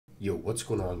Yo, what's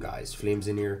going on guys? Flames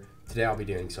in here. Today I'll be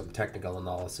doing some technical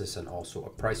analysis and also a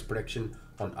price prediction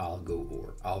on ALGO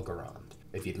or Algorand.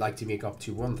 If you'd like to make up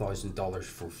to $1,000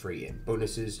 for free in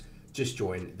bonuses, just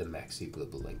join the Mexi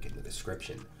Global link in the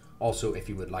description. Also, if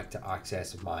you would like to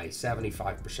access my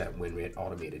 75% win rate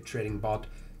automated trading bot,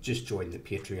 just join the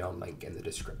Patreon link in the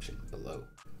description below.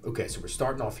 Okay, so we're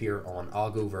starting off here on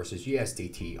ALGO versus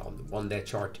USDT on the 1-day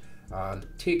chart, and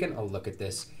taking a look at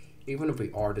this. Even if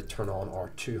we are to turn on our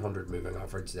 200 moving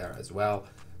average there as well,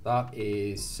 that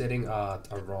is sitting at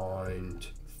around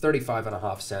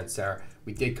 35.5 cents there.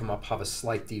 We did come up, have a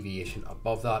slight deviation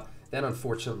above that. Then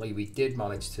unfortunately we did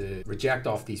manage to reject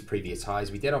off these previous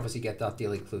highs. We did obviously get that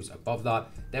daily close above that.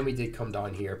 Then we did come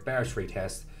down here, bearish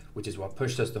retest, which is what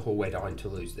pushed us the whole way down to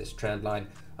lose this trend line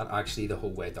and actually the whole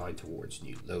way down towards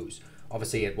new lows.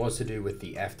 Obviously it was to do with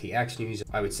the FTX news.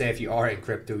 I would say if you are in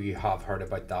crypto, you have heard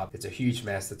about that. It's a huge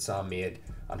mess that Sam made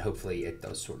and hopefully it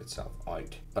does sort itself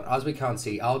out. But as we can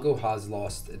see, ALGO has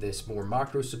lost this more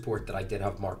macro support that I did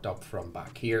have marked up from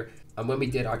back here. And when we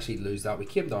did actually lose that, we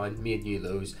came down, made new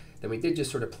lows. Then we did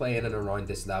just sort of play in and around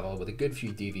this level with a good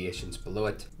few deviations below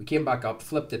it. We came back up,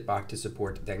 flipped it back to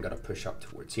support, then got a push up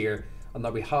towards here. And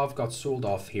now we have got sold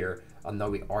off here, and now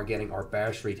we are getting our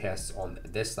bearish retests on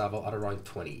this level at around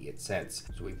 28 cents.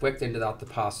 So we've wicked into that the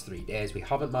past 3 days. We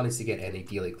haven't managed to get any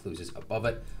daily closes above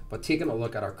it, but taking a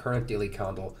look at our current daily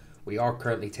candle, we are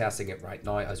currently testing it right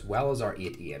now, as well as our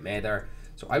 8 EMA there.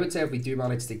 So I would say if we do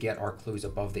manage to get our close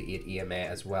above the 8 EMA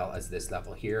as well as this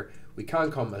level here, we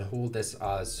can come and hold this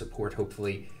as support,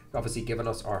 hopefully, obviously giving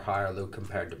us our higher low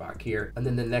compared to back here. And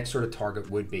then the next sort of target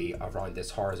would be around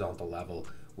this horizontal level,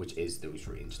 which is those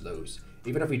range lows.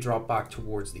 Even if we drop back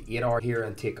towards the 8 hour here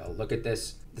and take a look at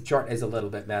this, the chart is a little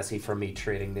bit messy for me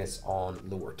trading this on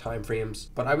lower time frames.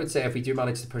 But I would say if we do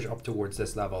manage to push up towards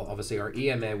this level, obviously our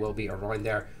EMA will be around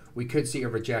there. We could see a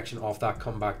rejection off that,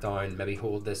 come back down, maybe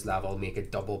hold this level, make a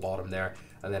double bottom there,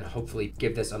 and then hopefully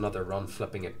give this another run,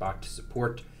 flipping it back to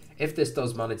support. If this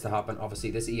does manage to happen,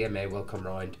 obviously this EMA will come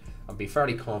round and be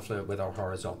fairly confident with our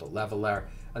horizontal level there,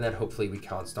 and then hopefully we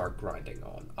can start grinding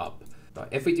on up. Now,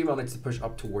 if we do manage to push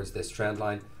up towards this trend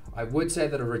line, I would say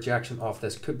that a rejection off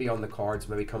this could be on the cards.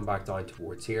 Maybe come back down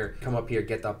towards here, come up here,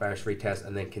 get that bearish retest,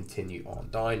 and then continue on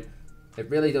down. It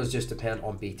really does just depend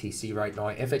on BTC right now.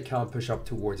 If it can push up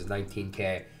towards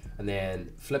 19k and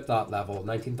then flip that level,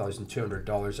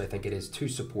 $19,200 I think it is, to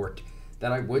support,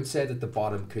 then I would say that the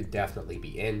bottom could definitely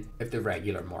be in if the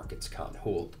regular markets can't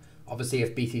hold. Obviously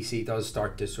if BTC does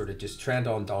start to sort of just trend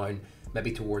on down,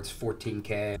 maybe towards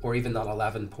 14k or even that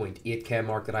 11.8k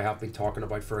mark that I have been talking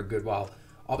about for a good while,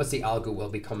 obviously ALGO will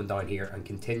be coming down here and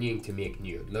continuing to make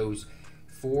new lows.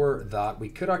 For that, we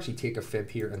could actually take a fib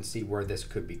here and see where this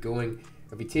could be going.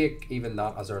 If we take even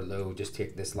that as our low, just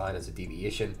take this line as a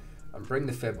deviation and bring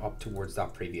the fib up towards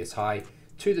that previous high.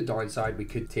 To the downside, we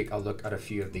could take a look at a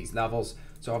few of these levels.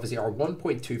 So obviously our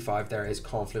 1.25 there is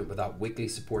confluent with that weekly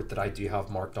support that I do have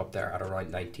marked up there at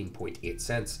around 19.8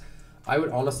 cents. I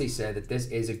would honestly say that this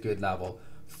is a good level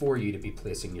for you to be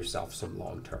placing yourself some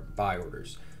long-term buy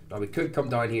orders. Now we could come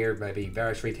down here, maybe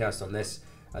bearish retest on this,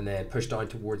 and then push down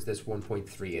towards this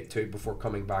 1.382 before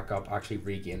coming back up, actually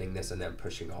regaining this and then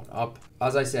pushing on up.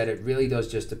 As I said, it really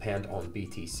does just depend on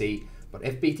BTC. But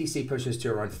if BTC pushes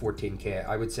to around 14k,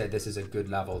 I would say this is a good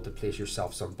level to place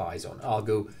yourself some buys on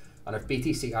ALGO. And if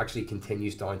BTC actually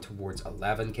continues down towards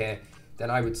 11k, then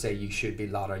I would say you should be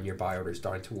laddering your buy orders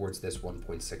down towards this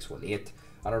 1.618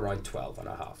 at around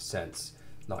 12.5 cents.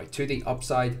 Now to the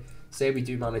upside, say we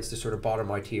do manage to sort of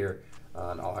bottom out here,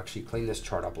 and I'll actually clean this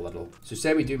chart up a little. So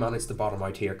say we do manage to bottom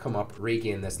out here, come up,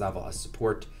 regain this level as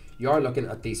support. You are looking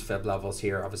at these fib levels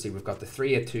here. Obviously we've got the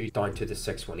 382 down to the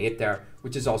 618 there,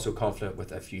 which is also confluent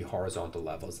with a few horizontal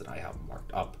levels that I have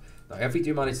marked up. Now if we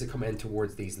do manage to come in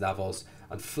towards these levels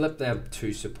and flip them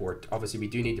to support, obviously we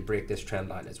do need to break this trend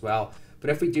line as well. But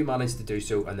if we do manage to do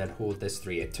so and then hold this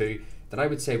 382, then I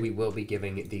would say we will be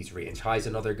giving these range highs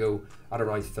another go at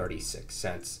around 36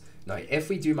 cents. Now, if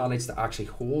we do manage to actually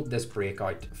hold this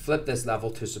breakout, flip this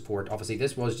level to support, obviously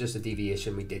this was just a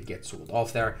deviation, we did get sold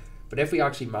off there. But if we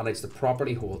actually manage to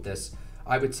properly hold this,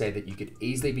 I would say that you could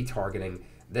easily be targeting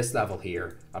this level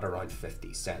here at around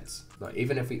 50 cents. Now,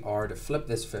 even if we are to flip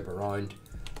this fib around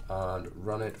and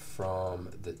run it from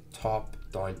the top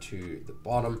down to the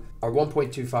bottom, our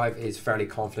 1.25 is fairly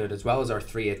confident, as well as our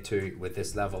 382 with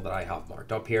this level that I have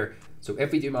marked up here. So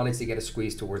if we do manage to get a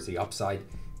squeeze towards the upside,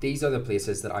 these are the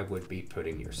places that I would be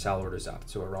putting your sell orders at.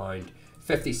 So around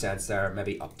 50 cents there,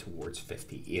 maybe up towards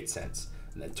 58 cents.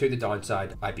 And then to the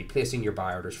downside, I'd be placing your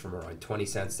buy orders from around 20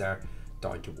 cents there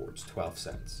down towards 12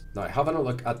 cents. Now having a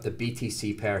look at the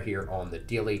BTC pair here on the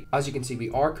daily, as you can see we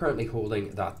are currently holding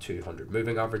that 200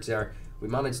 moving average there. We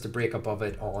managed to break above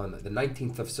it on the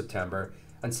 19th of September,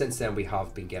 and since then we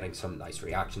have been getting some nice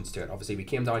reactions to it. Obviously we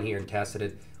came down here and tested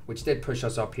it, which did push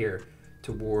us up here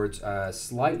towards a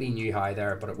slightly new high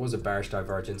there, but it was a bearish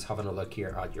divergence. Having a look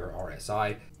here at your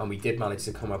RSI, and we did manage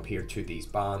to come up here to these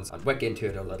bands and wick into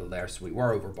it a little there, so we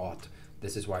were overbought.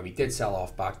 This is why we did sell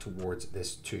off back towards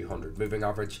this 200 moving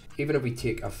average. Even if we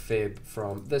take a fib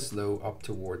from this low up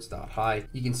towards that high,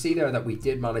 you can see there that we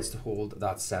did manage to hold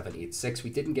that 786. We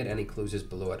didn't get any closes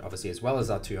below it, obviously, as well as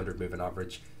that 200 moving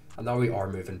average, and now we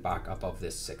are moving back above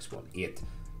this 618.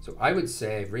 So I would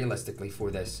say realistically for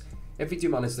this, if we do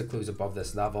manage to close above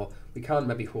this level, we can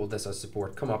maybe hold this as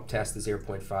support, come up, test the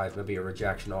 0.5, maybe a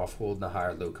rejection off, holding a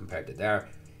higher low compared to there.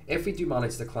 If we do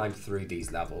manage to climb through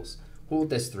these levels,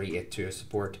 hold this 382 as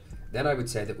support, then I would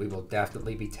say that we will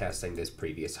definitely be testing this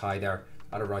previous high there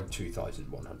at around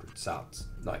 2,100 sats.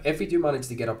 Now, if we do manage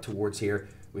to get up towards here,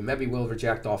 we maybe will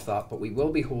reject off that, but we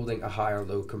will be holding a higher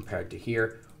low compared to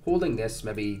here, holding this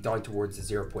maybe down towards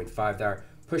the 0.5 there,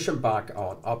 pushing back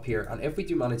on up here, and if we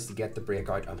do manage to get the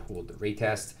breakout and hold the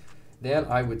retest, then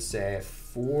I would say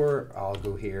for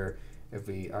ALGO here, if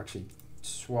we actually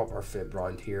swap our fib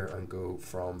round here and go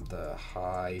from the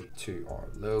high to our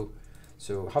low,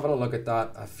 so having a look at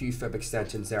that, a few fib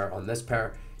extensions there on this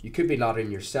pair, you could be laddering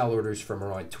your sell orders from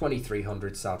around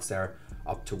 2,300 sats there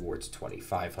up towards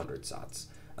 2,500 sats.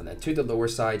 And then to the lower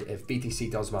side, if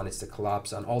BTC does manage to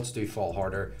collapse and alts do fall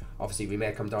harder, obviously we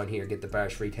may come down here, get the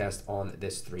bearish retest on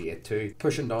this 382,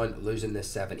 pushing down, losing this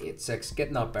 786,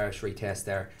 getting that bearish retest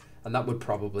there, and that would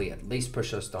probably at least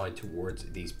push us down towards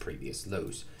these previous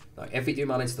lows. Now, if we do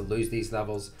manage to lose these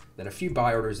levels, then a few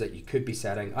buy orders that you could be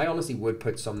setting, I honestly would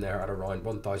put some there at around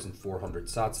 1,400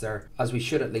 sats there, as we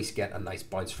should at least get a nice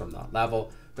bounce from that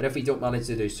level. But if we don't manage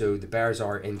to do so, the bears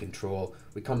are in control,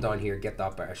 we come down here, get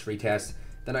that bearish retest,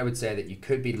 then I would say that you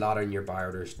could be laddering your buy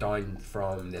orders down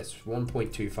from this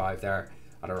 1.25 there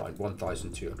at around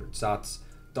 1,200 sats,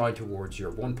 down towards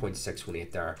your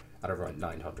 1.618 there at around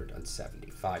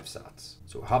 975 sats.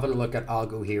 So having a look at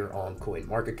ALGO here on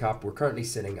CoinMarketCap, we're currently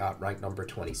sitting at rank number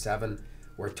 27.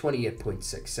 We're at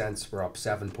 28.6 cents. We're up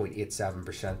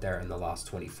 7.87% there in the last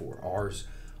 24 hours.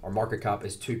 Our market cap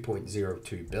is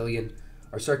 2.02 billion.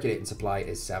 Our circulating supply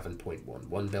is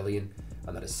 7.11 billion,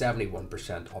 and that is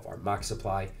 71% of our max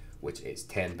supply, which is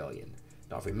 10 billion.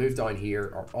 Now, if we move down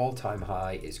here, our all-time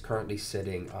high is currently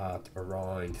sitting at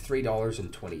around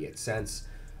 $3.28,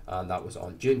 and that was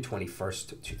on June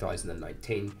 21st,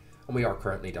 2019, and we are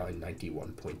currently down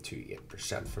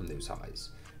 91.28% from those highs.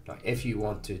 Now, if you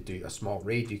want to do a small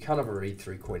read, you can have a read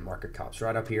through CoinMarketCap's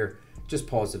right up here. Just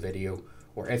pause the video,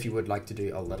 or if you would like to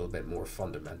do a little bit more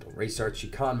fundamental research, you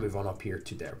can move on up here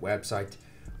to their website,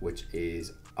 which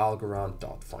is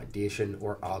algorand.foundation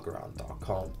or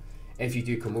algorand.com. If you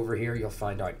do come over here, you'll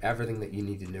find out everything that you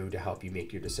need to know to help you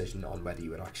make your decision on whether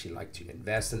you would actually like to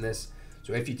invest in this.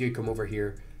 So if you do come over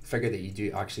here, figure that you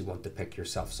do actually want to pick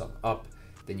yourself some up,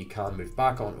 then you can move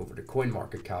back on over to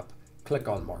CoinMarketCap, click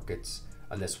on markets,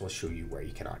 and this will show you where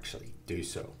you can actually do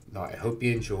so. Now, I hope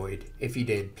you enjoyed. If you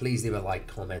did, please leave a like,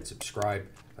 comment, subscribe,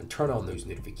 and turn on those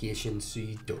notifications so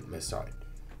you don't miss out.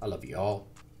 I love you all.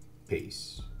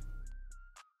 Peace.